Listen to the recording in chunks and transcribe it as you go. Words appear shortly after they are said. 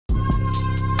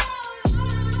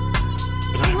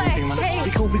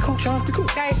cool, John. We cool.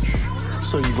 Guys.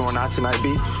 So you going out tonight,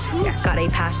 B? Yeah, got a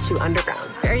pass to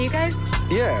Underground. Are you guys?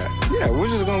 Yeah. We're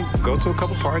just gonna go to a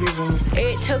couple parties and...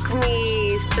 It took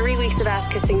me 3 weeks of ass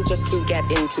kissing just to get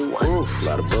into one. Oof, a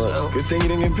lot of blood. So... Good thing you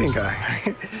didn't get pink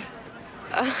eye.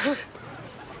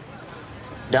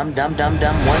 Dum dum dum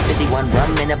dum 151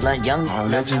 rum in a blunt young. Our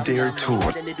legendary tour.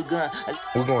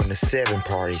 We're going to 7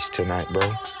 parties tonight, bro.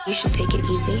 You should take it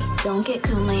easy. Don't get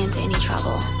Kunle into any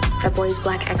trouble. That boy's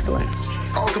black excellence.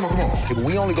 Oh, come on.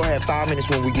 We only gonna have 5 minutes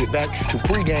when we get back to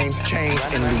pregame, change,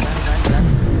 and leave.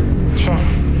 Sean,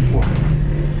 what?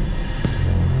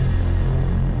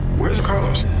 Where's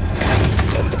Carlos?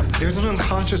 There's an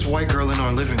unconscious white girl in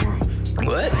our living room.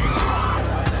 What?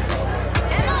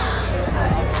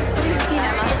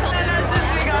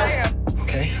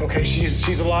 Okay,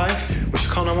 she's alive. We should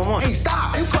call 911. Hey,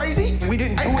 stop! You crazy? We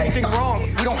didn't do anything wrong.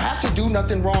 We don't have to do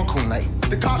nothing wrong, Kunle.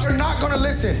 The cops are not gonna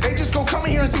listen. They just gonna come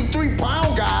in here and see 3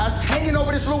 brown guys hanging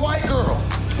over this little white girl.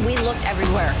 We looked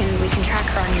everywhere, and we can track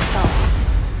her on your phone.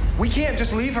 We can't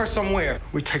just leave her somewhere.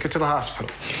 We take her to the hospital.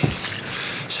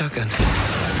 Chacon.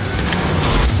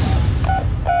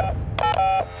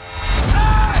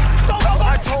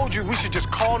 I told you we should just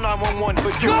call 911,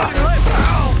 but you...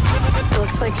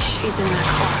 Looks like she's in that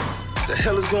car. What the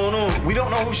hell is going on? We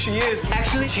don't know who she is.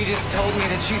 Actually, she just told me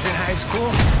that she's in high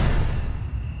school.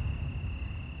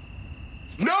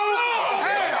 No!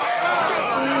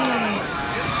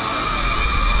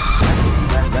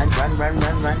 Run,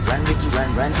 Ricky,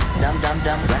 run, dum dum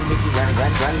dum, run, Ricky, run,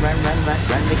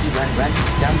 Ricky, run,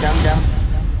 dum dum dum.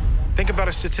 Think about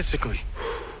it statistically.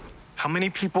 How many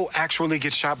people actually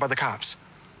get shot by the cops?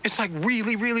 It's like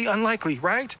really, really unlikely,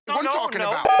 right? What are you talking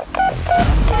about?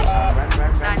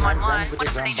 911, what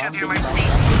is the nature of your emergency?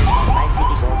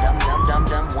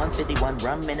 151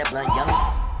 rum in a blunt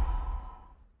young.